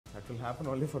will happen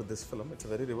only for this film. It's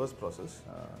a very reverse process.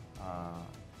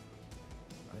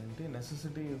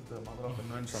 Necessity is the mother of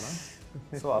invention.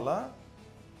 So ala,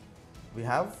 we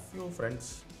have few friends,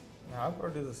 we have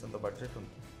producers in the budget.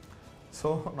 So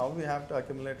now we have to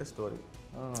accumulate a story.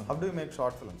 How do you make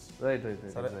short films? Right.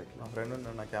 Exactly. My friend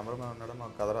and my cameraman unnadu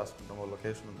నాకు కథ రాసుకుంటాం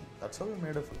location ఉంది. That's how we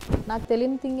made a film. నాకు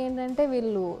తెలియని thing ఏంటంటే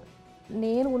వీళ్ళు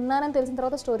నేను ఉన్నానని తెలిసిన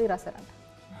తర్వాత స్టోరీ రాశారంట.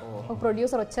 ఒక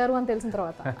ప్రొడ్యూసర్ వచ్చారు అని తెలిసిన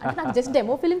తర్వాత అంటే నాకు జస్ట్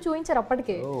డెమో ఫిలిం చూపించారు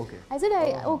అప్పటికే. I said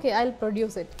okay I will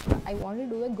produce it. I want to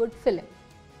do a good film,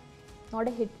 not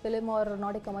a hit film or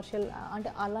not a commercial, అంటే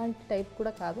అలాంటి టైప్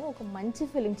కూడా కాదు, ఒక మంచి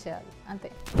ఫిలిం చేయాలి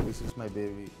అంతే. దిస్ ఇస్ మై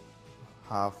బేబీ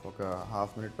ఒక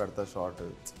హాఫ్ మినిట్ పెడతా షార్ట్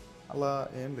అలా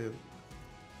ఏం లేదు.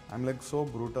 I'm like so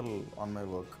brutal on my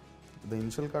work. The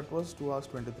initial cut was 2 hours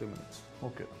 23 minutes.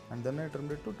 Okay. And then I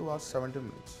trimmed it to 2 hours 17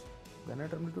 minutes. Then I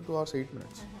trimmed it to 2 hours 8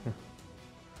 minutes.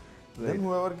 Then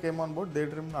whoever came on board, they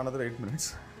trimmed another 8 minutes.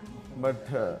 But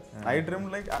I trimmed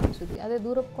like... అదే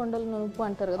దూరపు కొండలు నునుపు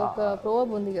అంటారు కదా, ఒక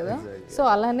proverb ఉంది కదా. So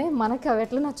అలానే మనకి అవి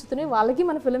ఎట్లా నచ్చుతున్నాయి, వాళ్ళకి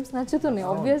మన ఫిలిమ్స్ నచ్చుతున్నాయి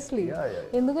ఆబ్వియస్లీ.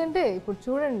 ఎందుకంటే ఇప్పుడు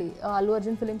చూడండి అల్లు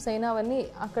అర్జున్ ఫిలిమ్స్ అయినా అవన్నీ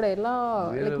అక్కడ ఎలా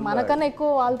మనకన్నా ఎక్కువ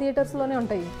వాళ్ళ థియేటర్స్లోనే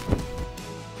ఉంటాయి.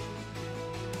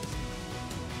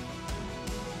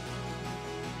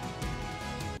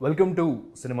 Welcome to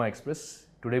Cinema Express.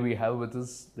 Today we have with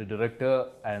us the director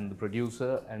and the producer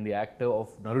and the actor of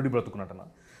Narudi Brathuku Natana.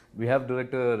 We have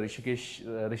director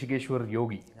Rishikeswar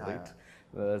Yogi, right?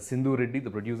 Sindhu, Reddy,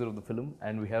 the producer of the film,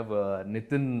 and we have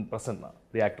Nithin, Prasanna,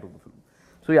 the actor of the film.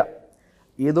 So yeah,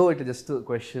 ఏదో ఇట్లా just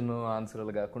question answer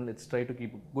అలా కాకుండా let's try to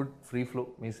keep good free flow.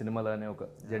 మీ సినిమాలోనే ఒక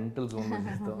gentle జోన్లో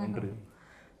చేస్తాం interview.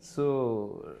 So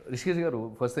Rishikesh గారు,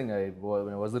 first thing I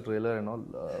was the trailer and all,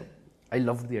 I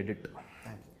love the edit.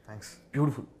 Thanks.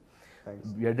 Beautiful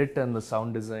edit and the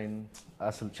sound design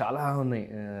అసలు చాలా ఉన్నాయి.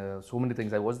 So many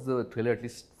things. I watch the trailer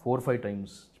at least 4-5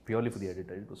 times purely for the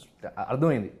edit.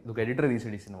 అర్థమైంది ఇది ఒక editor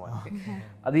తీసాడు ఈ cinema.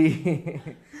 అది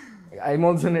I'm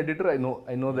also an editor.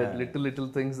 I know that little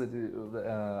things that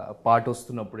పాట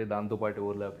వస్తున్నప్పుడే దాంతోపాటు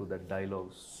overlap that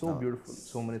dialogue so beautiful.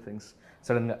 So many things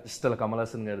సడన్గా just అలా కమల్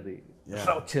హాసన్ గారిది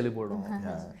వచ్చి వెళ్ళిపోవడం,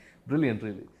 brilliant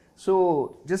really. So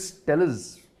just tell us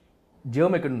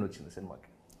germ ఎక్కడి నుండి వచ్చింది సినిమాకి?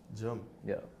 జర్మ్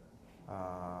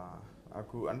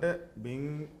నాకు అంటే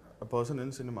being a person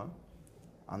in cinema,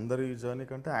 అందరి జర్నీ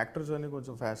కంటే యాక్టర్ జర్నీ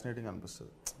కొంచెం ఫ్యాసినేటింగ్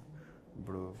అనిపిస్తుంది.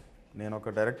 ఇప్పుడు నేను ఒక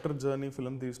డైరెక్టర్ జర్నీ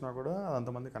ఫిల్మ్ తీసినా కూడా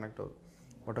అంతమంది కనెక్ట్ అవుతారు,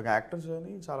 బట్ ఒక యాక్టర్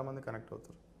జర్నీ చాలామంది కనెక్ట్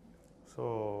అవుతారు. సో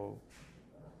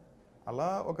అలా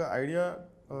ఒక ఐడియా,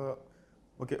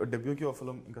 ఓకే డెబ్యూకి ఒక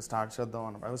ఫిల్మ్ ఇంకా స్టార్ట్ చేద్దాం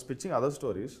అన్న. I was pitching other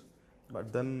stories, but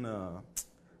then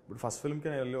ఇప్పుడు ఫస్ట్ ఫిల్మ్కి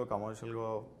నేను వెళ్ళి ఒక కమర్షియల్గా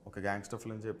ఒక గ్యాంగ్స్టర్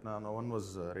ఫిల్మ్ చెప్పిన నో వన్ వాజ్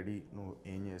రెడీ. నువ్వు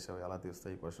ఏం చేసావు, ఎలా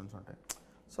తీస్తావు, ఈ క్వశ్చన్స్ ఉంటాయి.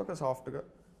 సో ఒక సాఫ్ట్గా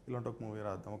ఇలాంటి ఒక మూవీ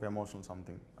రాద్దాం, ఒక ఎమోషనల్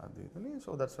సంథింగ్ అది అని.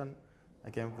 So that's when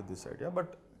I came with this idea,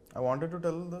 but I wanted to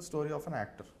tell the story of an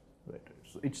actor.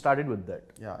 So it started with that.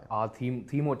 Our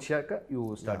theme వచ్చాక you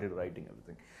started writing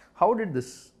everything. How did this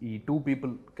ఈ two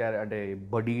people అంటే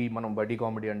body, మనం body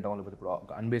comedy అంటాం, లేకపోతే ఇప్పుడు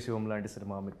అన్బేసివం లాంటి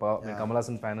cinema, మీరు Kamal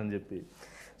Haasan fan అని చెప్పి,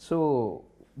 సో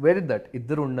వేర్ ఇట్ దట్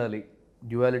ఇద్దరు ఉండాలి,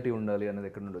 డ్యువాలిటీ ఉండాలి అనేది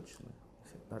ఎక్కడి నుండి వచ్చింది?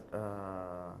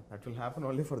 That will happen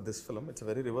only for this film. It's a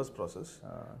very reverse process.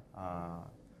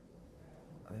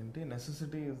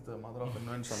 Necessity is the mother of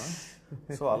invention.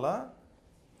 So ala,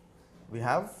 we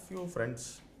have few friends,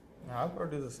 we have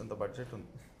producers in the budget.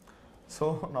 So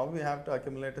now we have to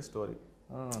accumulate a story.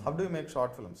 How do you make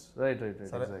short films? Right.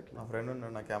 Exactly. My friend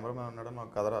and my cameraman unnadu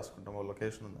నాకు కథ రాసుకుంటాం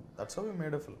location ఉంది. That's how we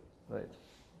made a film. Right.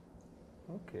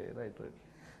 Okay, right.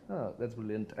 That's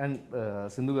brilliant. And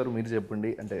Sindhu garu, మీరు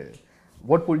చెప్పండి, అంటే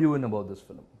what pulled you in about this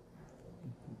film?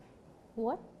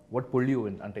 What pulled you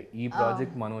in? అంటే ఈ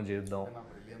project మనం చేద్దాం,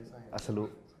 అసలు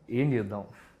ఏం చేద్దాం?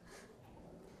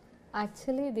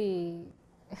 యాక్చువల్లీ ఇది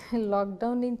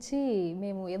లాక్డౌన్ నుంచి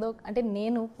మేము ఏదో, అంటే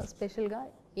నేను స్పెషల్గా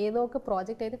ఏదో ఒక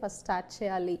ప్రాజెక్ట్ అయితే ఫస్ట్ స్టార్ట్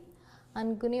చేయాలి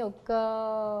అనుకుని ఒక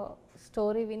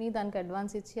స్టోరీ విని దానికి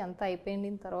అడ్వాన్స్ ఇచ్చి అంతా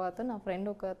అయిపోయిన తర్వాత నా ఫ్రెండ్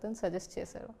ఒక అతను సజెస్ట్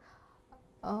చేశారు.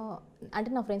 అంటే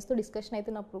నా ఫ్రెండ్స్తో డిస్కషన్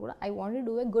అవుతున్నప్పుడు కూడా I want to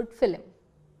do a good film,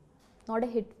 not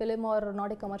a hit film or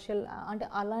not a commercial, అంటే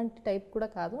అలాంటి టైప్ కూడా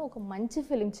కాదు, ఒక మంచి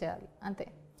ఫిలిం చేయాలి అంతే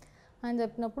అని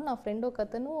చెప్పినప్పుడు నా ఫ్రెండ్ ఒక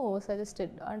అతను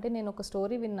సజెస్టెడ్, అంటే నేను ఒక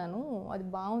స్టోరీ విన్నాను, అది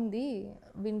బాగుంది,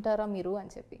 వింటారా మీరు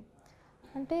అని చెప్పి.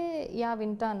 అంటే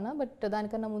వింటా అన్న, బట్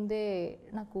దానికన్నా ముందే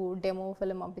నాకు డెమో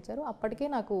ఫిలిం పంపించారు. అప్పటికే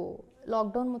నాకు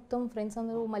లాక్డౌన్ మొత్తం ఫ్రెండ్స్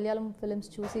అందరూ మలయాళం ఫిలిమ్స్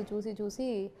చూసి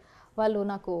వాళ్ళు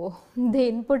నాకు దే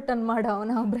ఇన్పుట్ అనమాట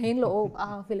నా బ్రెయిన్లో, ఆ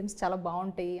ఫిలిమ్స్ చాలా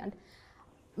బాగుంటాయి అంటే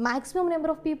మ్యాక్సిమం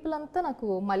నెంబర్ ఆఫ్ పీపుల్ అంతా నాకు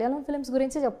మలయాళం ఫిలిమ్స్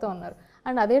గురించే చెప్తూ ఉన్నారు.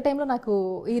 అండ్ అదే టైంలో నాకు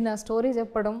ఈయన స్టోరీ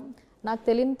చెప్పడం, నాకు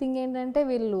తెలియని థింగ్ ఏంటంటే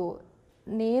వీళ్ళు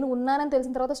నేను ఉన్నానని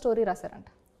తెలిసిన తర్వాత స్టోరీ రాశారంట.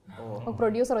 ఒక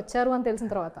ప్రొడ్యూసర్ వచ్చారు అని తెలిసిన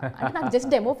తర్వాత. అంటే నాకు జస్ట్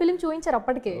డెమో ఫిలిం చూపించారు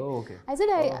అప్పటికే. I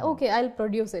said okay I will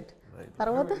produce it.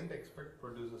 తర్వాత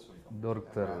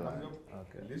దొరుకుతారు.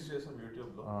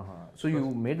 So you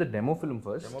made the demo film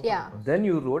first, then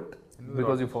you wrote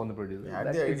because you found the producer.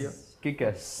 That is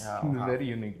kick-ass. Very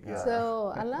unique. So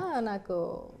అలా నాకు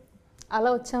అలా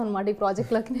వచ్చాను అనమాట ఈ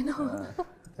ప్రాజెక్ట్లోకి నేను.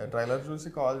 ట్రైలర్ చూసి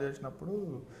కాల్ చేసినప్పుడు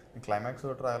క్లైమాక్స్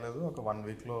ఒకటి రాలేదు, ఒక 1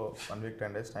 week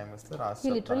 10 days టైం ఇస్తే రాసి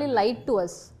హీ లిటరల్లీ లైడ్ టు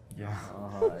us.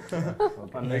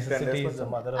 అదే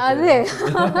అదే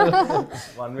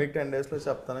 1 week 10 days లో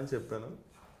చెప్తానని చెప్పాను.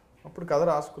 అప్పుడు కథ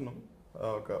రాసుకున్నాం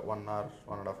ఒక 1 hour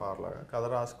 1.5 hour లాగా కథ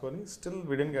రాసుకొని still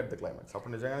we didn't get the climax.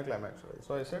 అప్పుడు నిజంగానే క్లైమాక్స్ రాదు.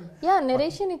 సో ఐ సెడ్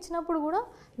నెరేషన్ ఇచ్చినప్పుడు కూడా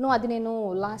అది నేను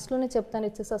లాస్ట్లోనే చెప్తాను,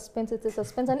 ఇట్స్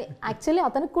సస్పెన్స్ అని. యాక్చువల్లీ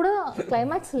అతనికి కూడా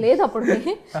క్లైమాక్స్ లేదు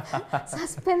అప్పటికి.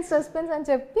 సస్పెన్స్ అని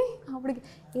చెప్పి అప్పటికి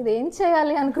ఇదేం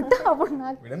చేయాలి అనుకుంటా. అప్పుడు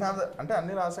నాకు అంటే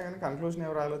అన్ని రాసా కానీ కన్క్లూజన్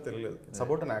ఎవరు రాయాలో తెలియలేదు. It's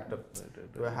about an actor.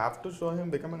 Do I have to show him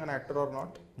becoming an actor are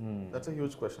not? That's a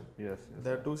huge question.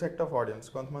 There are 2 sect of audience.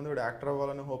 కొంతమంది వీడు యాక్టర్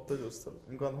అవ్వాలని హోప్తో చూస్తారు,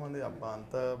 ఇంకొంతమంది అబ్బా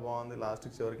అంత బాగుంది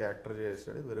లాస్ట్కి చివరికి యాక్టర్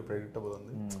చేసాడు, వెరీ ప్రెడిక్టబుల్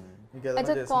ఉంది,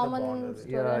 ఇంకేదైనా చేస్తే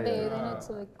బాగుండేది.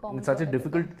 It's such a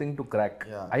difficult thing to crack.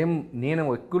 నేను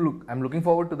ఎక్కువ I'm looking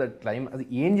forward to that claim. అది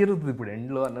ఏం జరుగుతుంది ఇప్పుడు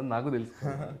ఎండ్లో అన్నది నాకు తెలుసు.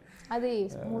 అది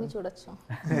మూవీ చూడొచ్చు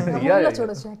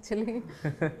actually.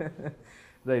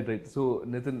 Right. So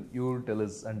Nithin, you tell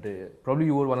us, and probably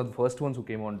you were one of the first ones who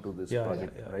came on to this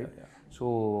project, right? So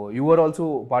you were also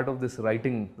part of this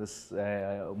writing, this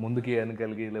munduki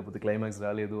anakalgi lepothe climax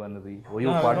raaledu annadi. Were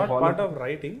you part of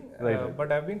writing,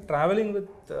 but I've been traveling with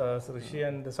Rishi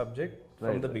and the subject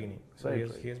from the beginning. So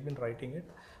he has been writing it,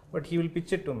 but he will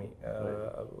pitch it to me.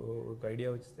 The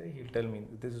idea which he'll tell me,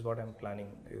 this is what I'm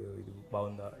planning, idu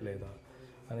baunda leda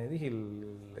anedi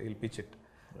he'll pitch it.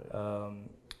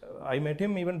 I met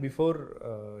him even before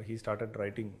he started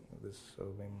writing this.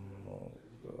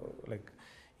 Like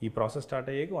ఈ process start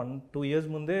అయ్యాక 1-2 years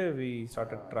ముందే we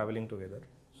started traveling together.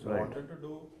 So I wanted to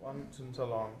do one since a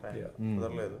long time.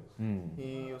 కుదరలేదు. He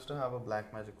used to have a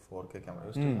Blackmagic 4K camera.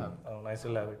 Used to have. I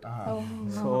still have it.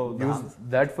 So use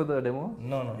that for the demo?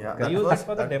 No. Yeah, I used that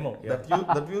for the demo.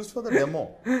 That used for the demo.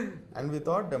 And we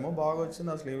thought demo బాగా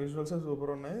వచ్చింది, అసలు ఈ visuals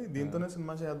super ఉన్నాయి, దీంతోనే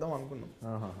cinema చేద్దాం అనుకున్నాం.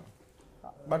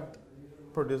 But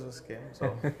producers came, so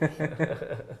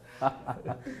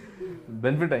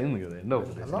benefit అయింది కదా end of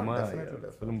the cinema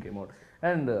film came out.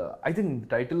 And I think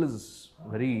title is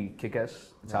very kick-as.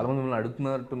 చాలా మంది మిమ్మల్ని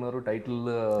అడుగుతున్నారు టైటిల్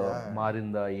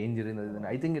మారిందా, ఏం జరిగింది.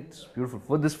 I think it's beautiful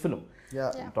for this film.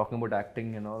 Talking about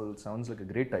acting and all sounds like a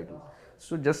great title.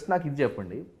 So just నాకు ఇది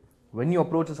చెప్పండి, when you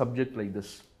approach a subject like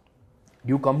this,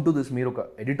 you come to this, మీరు ఒక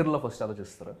ఎడిటర్లో first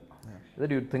ఆలోచిస్తారా,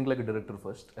 that you think like a director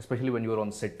first, especially when you're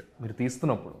on set? మీరు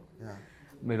తీస్తున్నప్పుడు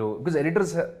మీరు, because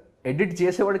editors edit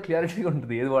చేసేవాడు క్లారిటీగా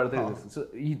ఉంటుంది ఏది వాడితే. So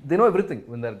they know everything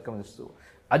when that comes. So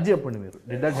అది చెప్పండి మీరు,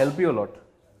 did that help you lot?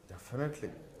 Definitely.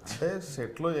 అంటే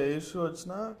సెట్లో ఏ ఇష్యూ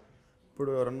వచ్చినా,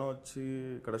 ఇప్పుడు ఎవరన్నా వచ్చి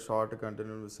ఇక్కడ షార్ట్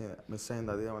కంటిన్యూ మిస్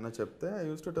అయింది అది ఏమన్నా చెప్తే ఐ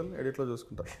యూస్ టు టెల్ ఎడిట్లో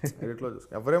చూసుకుంటా,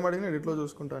 ఎవరేం అడిగినా ఎడిట్లో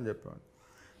చూసుకుంటా అని చెప్పేవాడు.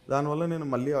 దానివల్ల నేను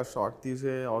మళ్ళీ ఆ షార్ట్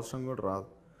తీసే అవసరం కూడా రాదు.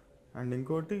 అండ్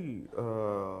ఇంకోటి,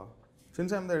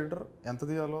 సిన్స్ ఐఎమ్ ద ఎడిటర్, ఎంత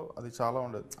తీయాలో అది చాలా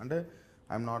ఉండదు. అంటే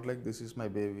I'm not like this is my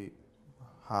baby,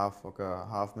 ఒక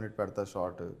హాఫ్ మినిట్ పెడతా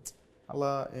షార్ట్,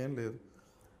 అలా ఏం లేదు.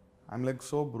 I'm like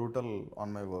so brutal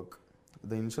on my work.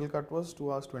 The initial cut was 2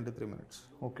 hours 23 minutes.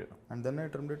 Okay. And then I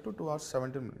trimmed it to 2 hours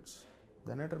 17 minutes.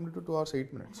 Then I trimmed it to 2 hours 8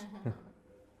 minutes.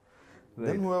 Right.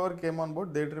 Then whoever came on board,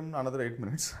 they trimmed another 8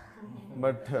 minutes.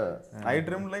 But I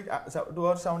trimmed like 2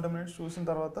 hours 70 minutes. Choosing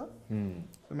tarvata,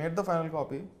 made the final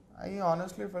copy. I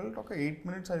honestly felt okay, 8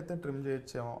 minutes అయితే trim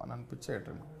చేయొచ్చేమో అని అనిపించే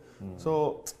trim. So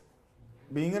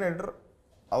being an editor,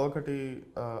 అవొకటి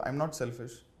I'm not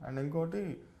selfish. And ఇంకోటి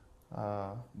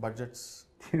budgets.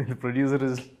 The producer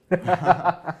is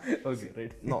okay,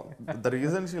 right? No, the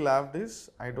reason she laughed is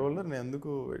I told her నేను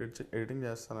ఎందుకు editing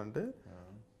చేస్తానంటే,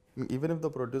 even if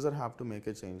the producer have to make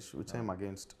a change, which I am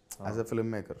against as a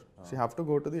filmmaker, she have to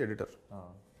go to the editor,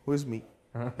 who is me.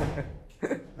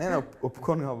 నేను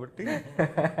ఒప్పుకోను కాబట్టి.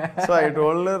 So I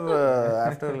told her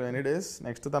after many days,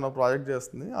 next తన project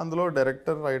చేస్తుంది, అందులో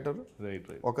director writer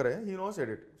ఒకరే, he knows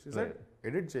edit. She said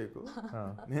edit చేయకు,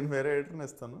 నేను వేరే ఎడిటర్ని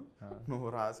ఇస్తాను, నువ్వు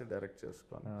రాసి డైరెక్ట్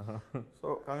చేసుకోను. So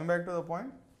coming back to the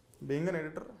point, being an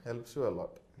editor helps you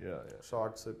a lot.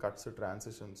 Shorts, cuts,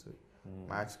 transitions,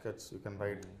 match cuts you can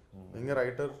write. Being a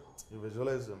writer you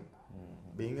visualise them.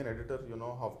 Being an editor, you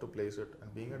know how to place it, and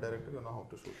being a director, you know how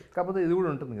to shoot it. కాకపోతే ఇది కూడా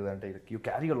ఉంటుంది కదా, అంటే you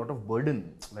carry a lot of burden.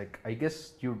 Like I guess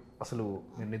you అసలు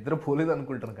నేను నిద్రపోలేదు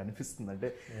అనుకుంటాను కనిపిస్తుంది. అంటే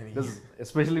because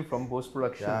especially from post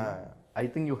production, I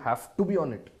think you have to be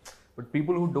on it. But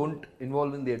people who don't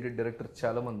involve in the edit director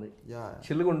చాలా మంది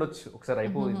చిల్లుగా ఉండొచ్చు ఒకసారి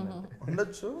అయిపోయింది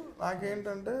ఉండొచ్చు.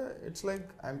 నాకేంటంటే it's like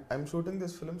I'm shooting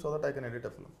this film so that I can edit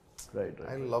a film.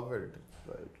 I love editing.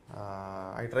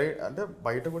 I try అంటే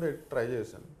బయట కూడా ట్రై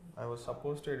చేశాను. I was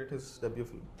supposed to edit his debut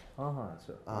film.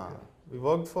 We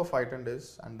worked for 5-10 days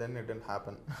and then it didn't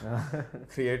happen.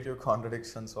 Creative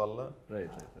contradictions valla.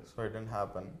 Right. So it didn't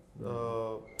happen.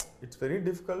 It's very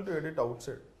difficult to edit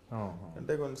outside.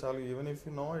 Ante konsalu even if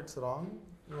you know it's wrong,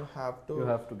 you have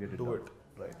to get do it.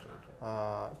 Right.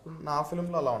 నా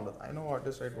ఫిల్మ్లో అలా ఉండదు. I know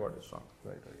what is right, what is wrong.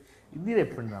 Right. ఇది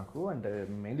చెప్పండి నాకు, అంటే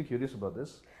mainly curious about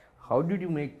this. How did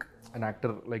you make an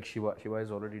actor like Shiva? Shiva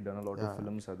has already done a lot of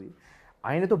films. అది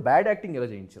ఆయనతో bad acting ఎలా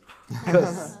చేయించారు?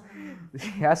 Because he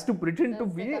has to pretend to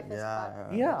be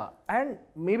and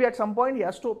maybe at some point he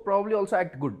has to probably also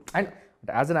act good, and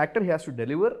as an actor he has to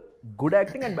deliver good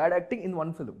acting and bad acting in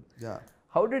one film.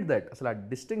 How did that అసలు ఆ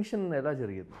distinction ఎలా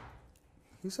జరిగేది?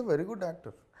 He's a very good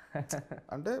actor.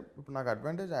 అంటే ఇప్పుడు నాకు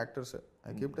advantage actors.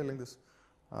 I keep telling this.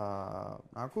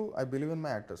 నాకు I believe in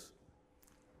my actors.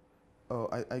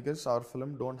 I guess hour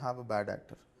film don't have a bad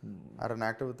actor are an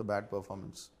actor with a bad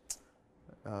performance.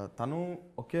 తను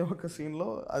ఒకే ఒక సీన్లో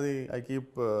అది I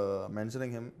keep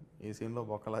mentioning him, ఈ సీన్లో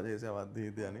బొక్కలా చేసావు అది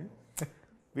ఇది అని.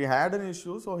 We had an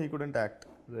issue so he couldn't act.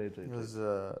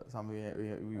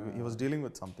 He was dealing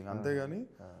with something. అంతేగాని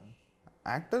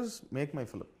యాక్టర్స్ మేక్ మై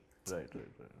ఫిల్మ్.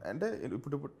 అంటే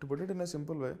ఇప్పుడు to put it in a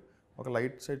simple way, ఒక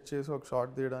లైట్ సెట్ చేసి ఒక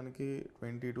షార్ట్ తీయడానికి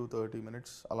 20 to 30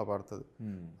 minutes అలా పడుతుంది.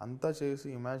 అంతా చేసి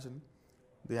imagine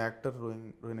the actor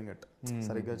ruining it.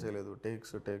 సరిగ్గా చేయలేదు,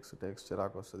 టేక్స్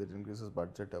చిరాకు వస్తుంది, it increases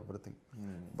budget everything.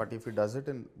 But if it does it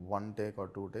in 1 take or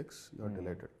 2 takes you are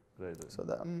delighted. So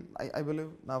I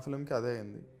believe నా ఫిల్మ్కి అదే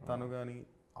అయింది. తను కానీ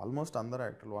ఆల్మోస్ట్ అందరు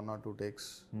యాక్టర్లు 1 or 2 takes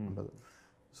ఉంటుంది.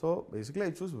 So basically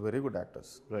I choose very good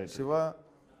actors. Shiva,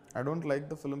 I don't like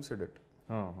the films he did,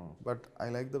 but I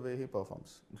like the way he performs.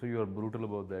 So you are brutal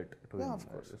about that too? Yeah, of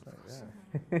course.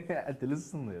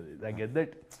 తెలుస్తుంది. I get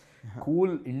that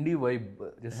cool indie vibe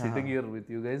just sitting here with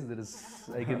you guys.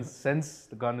 I can sense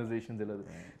the conversations.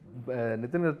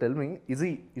 Nithin, tell me, is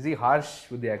he harsh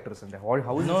with the actors, and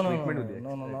how is his treatment with the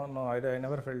actors? No, I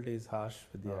never felt he's harsh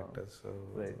with the actors. So,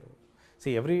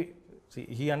 see,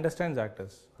 he understands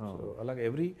actors. So like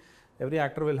every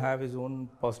actor will have his own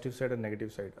positive side and negative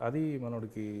side. అది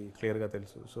మనోడికి క్లియర్గా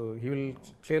తెలుసు. So he will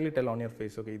clearly tell on your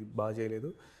face, okay ఇది బాగా చేయలేదు,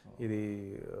 ఇది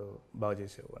బాగా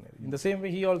చేసావు అనేది. In the same way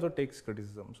he also takes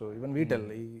criticism. So even we tell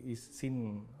ఈ సీన్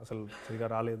అసలు సరిగా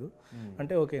రాలేదు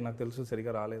అంటే, ఓకే నాకు తెలుసు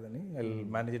సరిగా రాలేదని, I will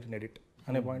manage it in edit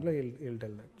అనే పాయింట్లో he'll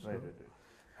tell that.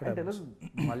 And tell us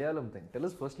Malayalam thing. Tell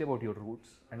us firstly about your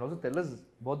roots, and also tell us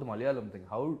about the Malayalam thing.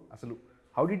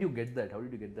 How did you get that? How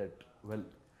did you get that well?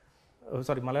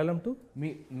 Sorry, Malayalam too?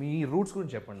 Me roots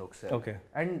గురించి చెప్పండి ఒకసారి. Okay.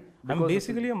 And I'm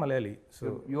basically a Malayali. So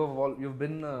you've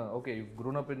been you've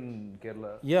grown up in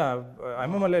Kerala. Yeah,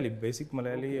 I'm a Malayali, basic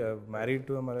Malayali. Married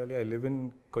to a Malayali. I live in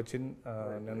Cochin.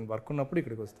 నేను work ఉన్నప్పుడు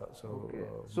ఇక్కడికి వస్తా.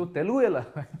 So Telugu ఎలా?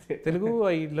 Telugu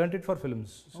I learnt it for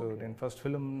films. So నేను first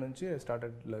film నుంచి I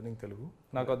started learning Telugu.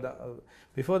 నాకు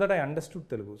before that I understood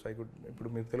Telugu. So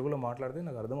ఇప్పుడు మీరు తెలుగులో మాట్లాడితే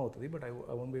నాకు అర్థం అవుతుంది, but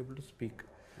I won't be able to speak.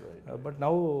 But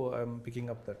now I'm picking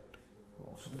up that.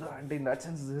 And in that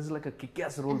sense, this is like a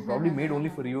kick-ass role, probably made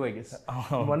only for you, I guess.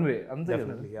 One way.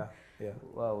 Definitely, yeah.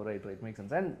 Wow, right, makes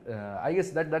sense. And I guess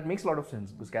that makes a lot of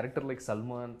sense, because character like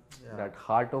Salman, that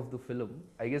heart of the film,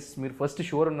 I guess mere first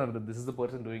sure that this is the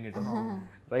person doing it,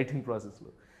 writing process.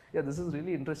 Yeah, this is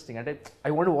really interesting. And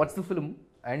I want to watch the film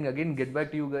and again get back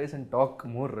to you guys and talk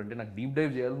more. And నాకు deep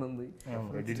dive చేయాలని ఉంది.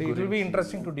 It will be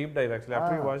interesting to deep dive actually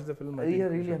after you watch the film.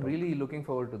 I'm really looking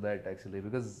forward to that actually,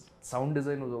 because sound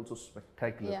design was also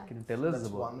spectacular. Can you tell us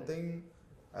about one thing?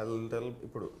 I'll tell.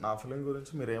 ఇప్పుడు నా film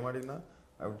గురించి మీరు ఏమడిగినా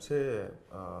I would say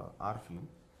our film.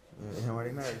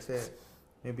 ఏమడిగినా I would say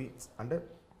maybe అంటే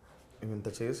మేము ఇంత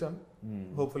చేసాం,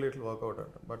 hopefully it will work out.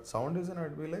 But sound design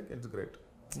I'd be like it's great.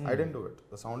 I didn't do it.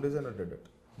 The sound designer did it.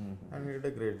 And he did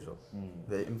a great job.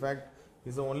 In fact,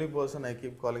 he's the only person I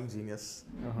keep calling genius.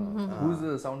 Who's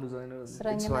the sound designer?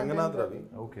 It's Ranganath Ravi.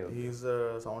 Okay. He's the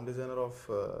sound designer of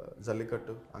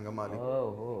Jallikattu, Angamali.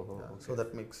 Okay. So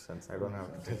that makes sense. I don't have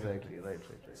to tell. Exactly. Right.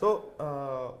 So,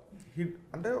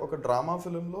 అంటే ఒక drama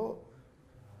ఫిల్మ్లో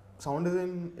sound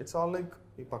design it's all like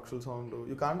ఈ పక్షుల sound,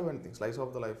 you can do anything. Slice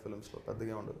of the life ఫిల్మ్స్లో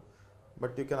పెద్దగా ఉండదు,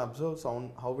 but you can observe sound,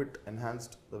 how it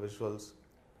enhanced the visuals.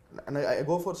 And I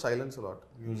go for silence allot.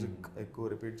 Music ఎక్కువ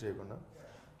repeat చేయకుండా,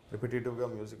 రిపిటేటివ్గా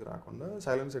music రాకుండా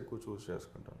silence ఎక్కువ చూస్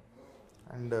చేసుకుంటాను.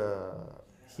 And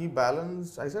he balance.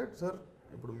 I said sir,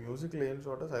 ఇప్పుడు music లేని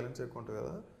చోట సైలెన్స్ ఎక్కువ ఉంటుంది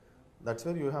కదా, that's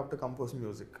where you have to compose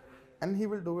music, and he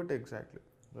will do it exactly.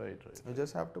 Right, right. You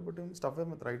just have to put him stuff him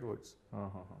with right words.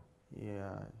 Uh-huh.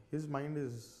 Yeah, his mind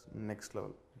is next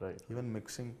level. Right. Even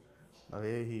mixing, the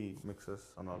way he mixes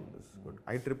and all is good.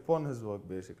 I trip on his work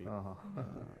basically.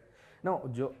 Now,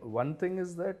 one thing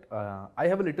is that I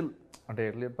have a little,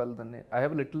 I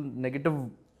have a little negative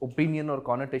opinion or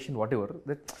connotation, whatever,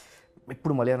 that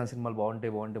ఇప్పుడు మలయాళం సినిమాలు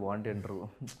బాగుంటాయి అంటారు.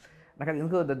 నాకు అది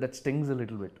ఎందుకో that stings a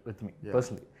little bit with me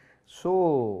personally. So,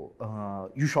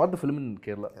 you shot the film in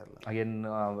Kerala. Again,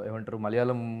 ఏమంటారు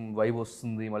Malayalam vibe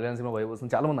వస్తుంది, Malayalam cinema vibe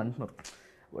వస్తుంది చాలా మంది అంటున్నారు.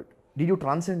 But did you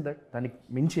transcend that? దానికి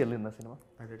మించి వెళ్ళిందా cinema?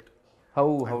 I did. How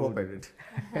I hope I did.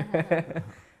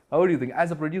 How do you think?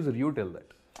 As a producer, you tell that.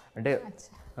 అంటే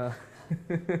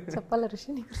చెప్పాలా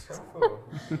రిషి?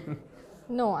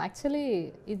 నో, యాక్చువల్లీ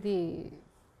ఇది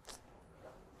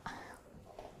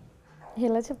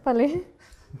ఎలా చెప్పాలి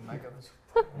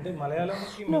అంటే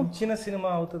మలయాళంకి మించిన సినిమా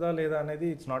అవుతుందా లేదా అనేది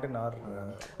ఇట్స్ నాట్ ఇన్ అవర్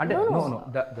అంటే no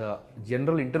the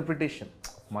general interpretation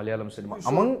Malayalam cinema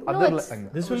among other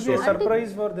languages. This will be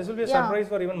a surprise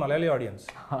for even Malayali audience.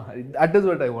 That is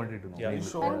what I wanted to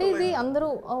know. అంటే ఇది అందరూ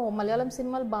మలయాళం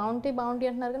సినిమాలు బాగుంటాయి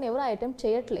అంటున్నారు కానీ ఎవరు అటెంప్ట్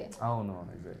చేయట్లే. అవును,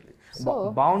 ఎగ్జాక్ట్లీ.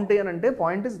 బాగుంటాయి అని అంటే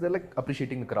point is they like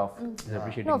appreciating the craft,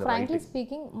 appreciating the frankly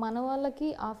speaking మన వాళ్ళకి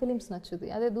ఆ ఫిలిమ్స్ నచ్చుది.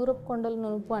 అదే దూరపు కొండలు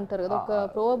నునుపు అంటారు కదా, ఒక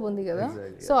ప్రోవర్బ్ ఉంది కదా.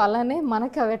 సో అలానే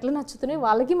మనకి అవి ఎట్లా నచ్చుతున్నాయి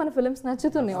వాళ్ళకి మన ఫిలిమ్స్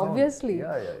నచ్చుతున్నాయి ఆబ్వియస్లీ.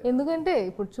 ఎందుకంటే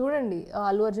ఇప్పుడు చూడండి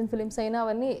అల్లు అర్జున్ ఫిలిమ్స్ అయినా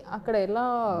అవన్నీ అక్కడ ఎలా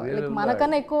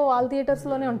మనకన్నా ఎక్కువ వాళ్ళ థియేటర్స్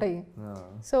లోనే ఉంటాయి.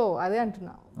 సో అదే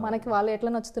అంటున్నా, మనకి వాళ్ళు ఎట్లా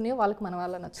నచ్చుతున్నాయో వాళ్ళకి మన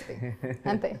వాళ్ళ నచ్చుతాయి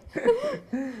అంతే.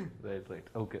 Right.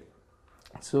 Okay,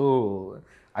 so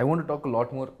I want to talk a lot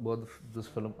more about this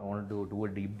film. I want to do a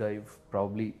deep dive.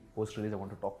 Probably post release I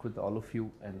want to talk with all of you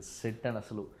and sit and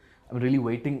asalu I'm really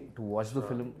waiting to watch the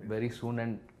film very soon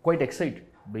and quite excited,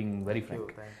 being very frank.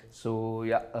 So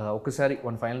yeah, okasari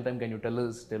one final time can you tell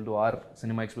to our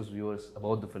Cinema Express viewers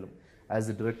about the film as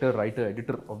the director, writer,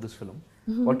 editor of this film?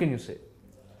 What can you say?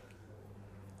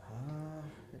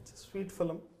 It's a sweet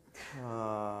film.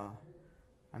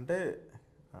 Ante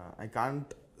I can't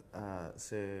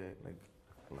say like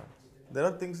there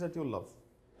are things that you love.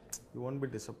 You won't be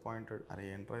disappointed. Are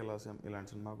entra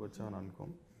ilanti cinemaku vachanu anuko.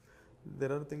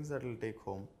 There are things that will take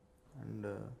home and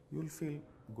you will feel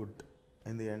good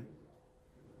in the end.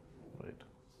 Right.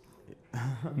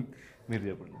 Meer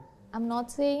cheppandi. I'm not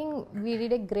saying we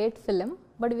did a great film,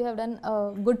 but we have done a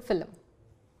good film.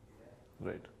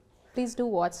 Right. Please do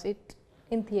watch it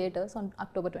in theaters on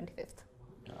October 25th.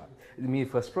 ఇది మీ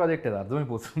first project అది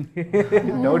అర్థమైపోతుంది,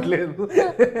 doubt లేదు.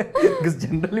 Because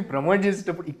generally promote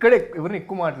చేసేటప్పుడు ఇక్కడే ఎవరిని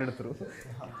ఎక్కువ మాట్లాడతారు.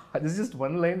 This just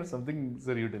one line or something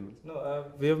sir you tell. No,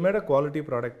 we have made a quality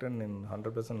product and నేను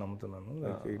 100% నమ్ముతున్నాను.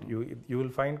 Like you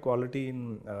will find quality in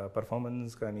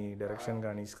performance కానీ, direction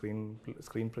కానీ,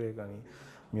 screenplay కానీ,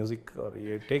 music or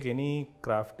you take any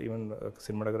craft, even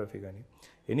cinematography కానీ,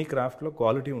 any craft లో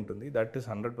quality ఉంటుంది. That is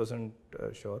 100%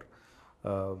 sure.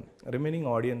 Remaining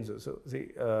audience, so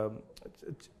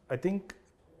I think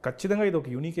ఖచ్చితంగా ఇది ఒక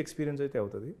యూనిక్ ఎక్స్పీరియన్స్ అయితే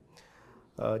అవుతుంది.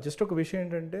 జస్ట్ ఒక విషయం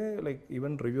ఏంటంటే like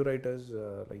even review writers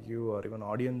like you are even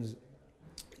audience,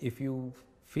 if you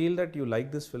feel that you like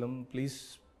this film, please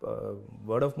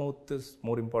word of mouth is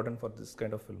more important for this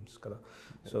kind of films కదా.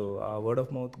 So ఆ word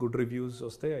of mouth good reviews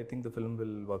వస్తే I think the film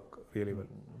will work really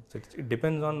well. So it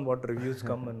depends on what reviews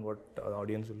come and what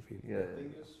audience will feel.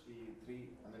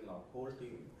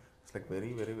 It's like very,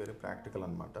 very, very practical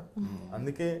anamata.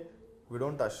 అందుకే we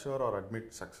don't assure or admit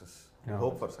success. We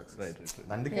hope for success. Right.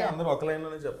 అందుకే అందరూ ఒక line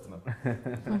లోనే చెప్తున్నారు.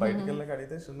 బయటికి వెళ్ళాక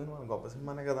అడిగితే సింధు మనం గొప్ప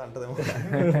సినిమానే కదా అంటదేమో.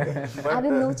 అది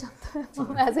నువ్వు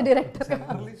చెప్తావు యాజ్ ఎ డైరెక్టర్.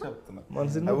 జనరల్లీ చెప్తున్నా. మన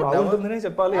సినిమా బాగుంటుందనే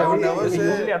చెప్పాలి,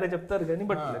 అదే చెప్తారు కానీ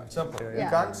but you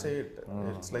can't say it.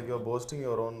 It's like you're boasting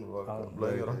your own work,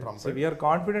 blowing your own trumpet. so we are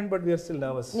confident but we are still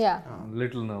nervous.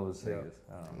 Little nervous, I guess.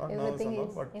 Not Everything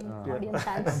nervous, is but in audience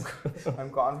hands. I'm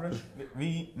confident we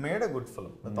made a good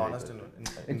film with honest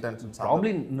intentions.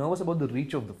 Probably nervous about the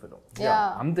reach of the film.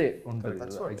 అంతే ఉంటుంది.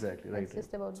 Exactly, right. It's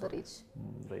just about the reach.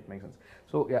 Right, makes sense.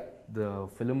 So yeah, the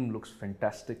film looks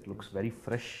fantastic, looks very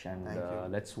fresh, and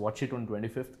let's watch it on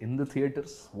 25th in the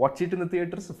theaters. Watch it in the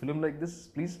theaters, a film like this,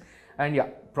 please. And yeah,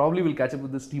 probably we'll catch up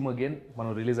with this team again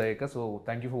మనం release అయ్యాక. So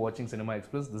thank you for watching Cinema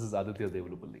Express. This is Aditya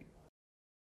Devulupalli.